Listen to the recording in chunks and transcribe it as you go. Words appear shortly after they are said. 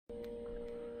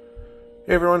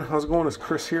Hey everyone, how's it going? It's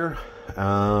Chris here.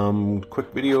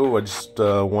 Quick video. I just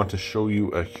want to show you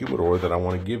a humidor that I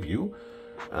want to give you.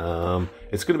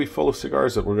 It's going to be full of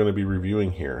cigars that we're going to be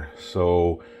reviewing here.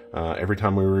 So every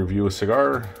time we review a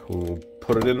cigar, we'll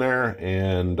put it in there,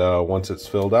 and once it's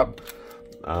filled up,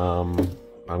 I'm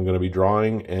going to be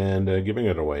drawing and giving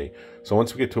it away. So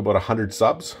once we get to about 100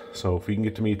 subs, so if we can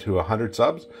get to me to 100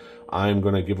 subs, I'm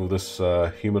going to give this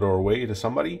humidor away to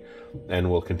somebody, and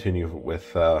we'll continue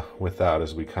with that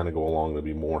as we kind of go along. There'll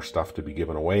be more stuff to be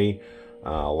given away,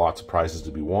 lots of prizes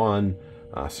to be won,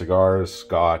 cigars,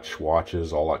 scotch,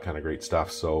 watches, all that kind of great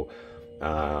stuff. So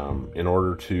in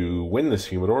order to win this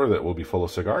humidor that will be full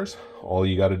of cigars, all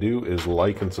you got to do is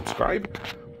like and subscribe,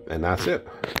 and that's it,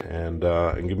 and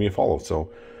give me a follow. So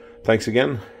thanks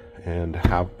again, and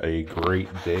have a great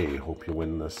day. Hope you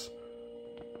win this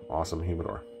awesome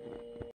humidor.